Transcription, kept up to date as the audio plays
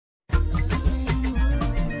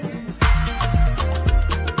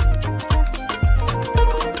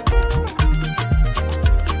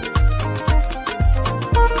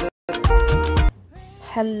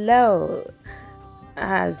Hello.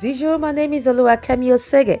 As usual, my name is Oluwakemi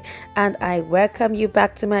Osege, and I welcome you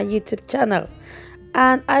back to my YouTube channel.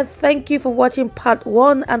 And I thank you for watching part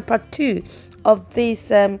 1 and part 2 of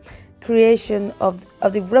this creation of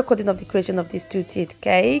the recording of the creation of this two-tiered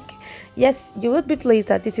cake. Yes, you would be pleased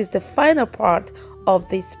that this is the final part of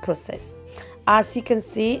this process. As you can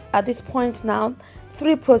see, at this point now,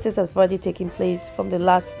 3 processes have already taken place from the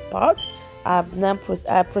last part. I've now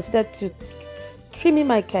proceeded to trimming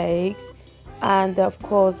my cakes and of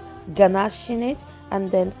course ganaching it,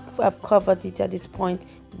 and then I've covered it at this point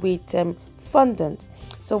with fondant.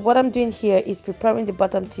 So what I'm doing here is preparing the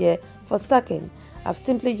bottom tier for stacking. I've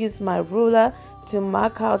simply used my ruler to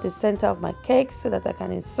mark out the center of my cake so that I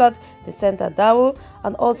can insert the center dowel,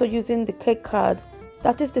 and also using the cake card,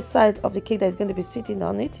 that is the side of the cake that is going to be sitting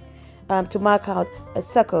on it, to mark out a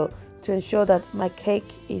circle to ensure that my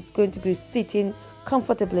cake is going to be sitting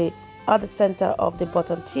comfortably at the center of the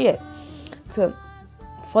bottom tier. So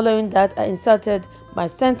following that, I inserted my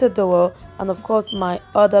center dowel and of course my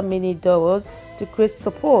other mini dowels to create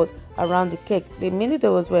support around the cake. The mini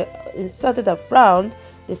dowels were inserted around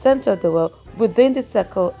the center dowel within the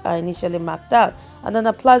circle I initially marked out, and then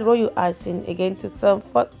applied royal icing again to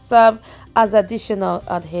serve as additional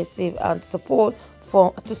adhesive and support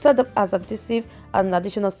as adhesive and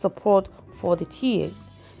additional support for the tiers.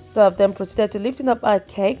 So I've then proceeded to lifting up my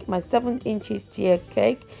cake, my 7 inches tier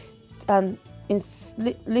cake, and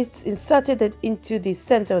inserted it into the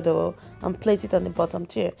center dowel and place it on the bottom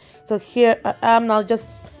tier. So here I am now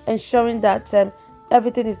just ensuring that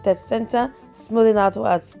everything is dead center, smoothing out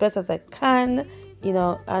as best as I can,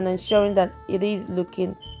 and ensuring that it is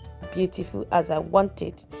looking beautiful as I want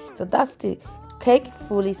it. So that's the cake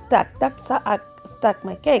fully stacked. That's how I stack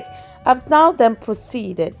my cake. I've now then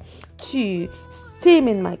proceeded to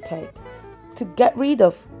steaming my cake to get rid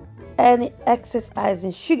of any excess icing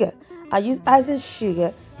sugar. I use icing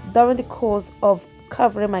sugar during the course of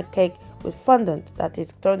covering my cake with fondant, that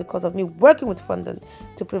is during the course of me working with fondant,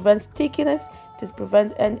 to prevent stickiness, to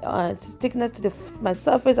prevent any stickiness to my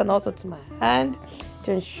surface and also to my hand,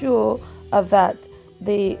 to ensure that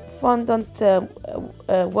the fondant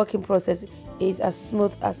working process is as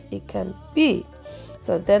smooth as it can be.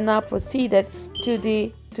 So then I proceeded to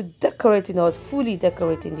decorating or fully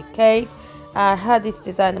decorating the cake. I had this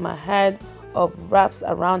design in my head of wraps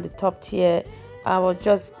around the top tier. I was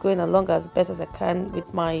just going along as best as I can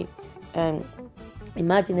with my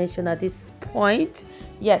imagination at this point.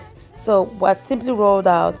 Yes, so what simply rolled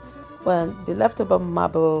out when the leftover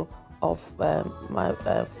marble of my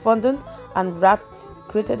fondant and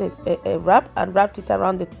created a wrap and wrapped it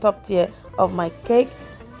around the top tier of my cake.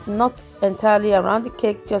 Not entirely around the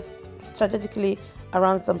cake, just strategically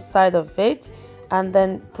around some side of it, and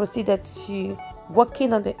then proceeded to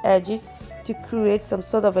working on the edges to create some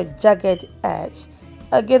sort of a jagged edge.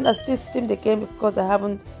 Again, I still steamed again because I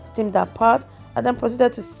haven't steamed that part, and then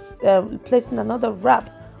proceeded to placing another wrap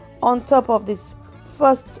on top of this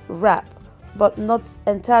first wrap, but not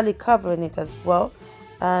entirely covering it as well,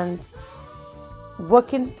 and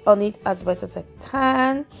working on it as best as I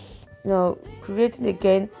can, creating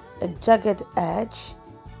again a jagged edge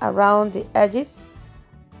around the edges,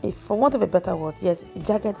 if for want of a better word, yes, a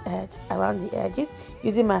jagged edge around the edges,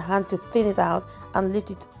 using my hand to thin it out and lift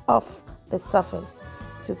it off the surface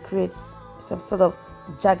to create some sort of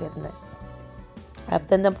jaggedness. I've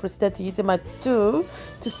then proceeded to using my tool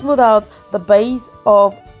to smooth out the base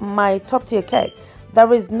of my top tier cake.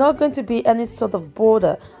 There is not going to be any sort of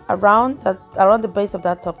border around the base of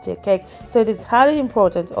that top tier cake, so it is highly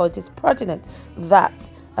important, or it is pertinent,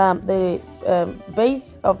 that the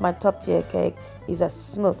base of my top tier cake is as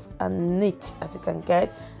smooth and neat as you can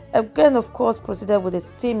get. Again, of course, proceeded with the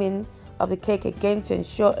steaming of the cake again to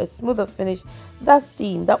ensure a smoother finish. That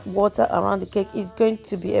steam, that water around the cake is going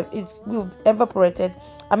to be will evaporate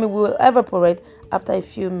after a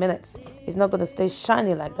few minutes. It's not going to stay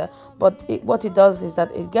shiny like that, but what it does is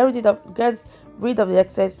that it gets rid of the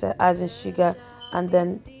excess icing sugar, and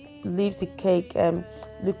then leaves the cake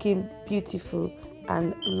looking beautiful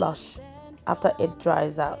and lush after it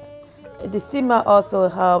dries out. The steamer also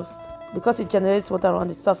helps because it generates water around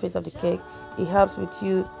the surface of the cake. It helps with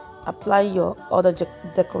you applying your other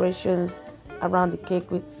decorations around the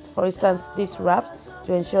cake with, for instance, this wrap,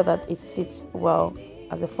 to ensure that it sits well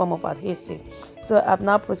as a form of adhesive. So I've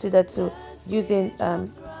now proceeded to using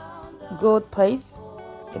gold paste,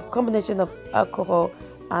 a combination of alcohol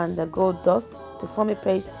and the gold dust, to form a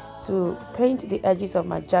paste to paint the edges of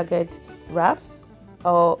my jagged wraps,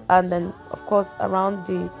 and then of course around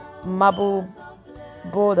the marble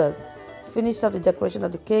borders. Finished up the decoration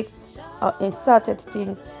of the cake, inserted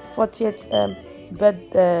the 40th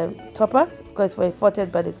bed topper because we're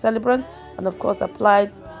fourth by the celebrant, and of course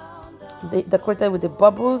applied the decorated with the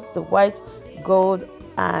bubbles, the white, gold,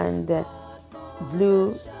 and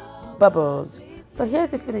blue bubbles. So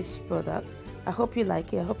here's the finished product. I hope you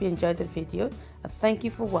like it. I hope you enjoyed the video. Thank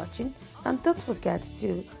you for watching, and don't forget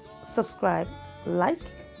to subscribe, like,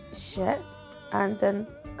 share, and then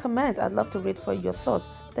comment. I'd love to read for your thoughts.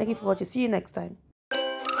 Thank you for watching. See you next time.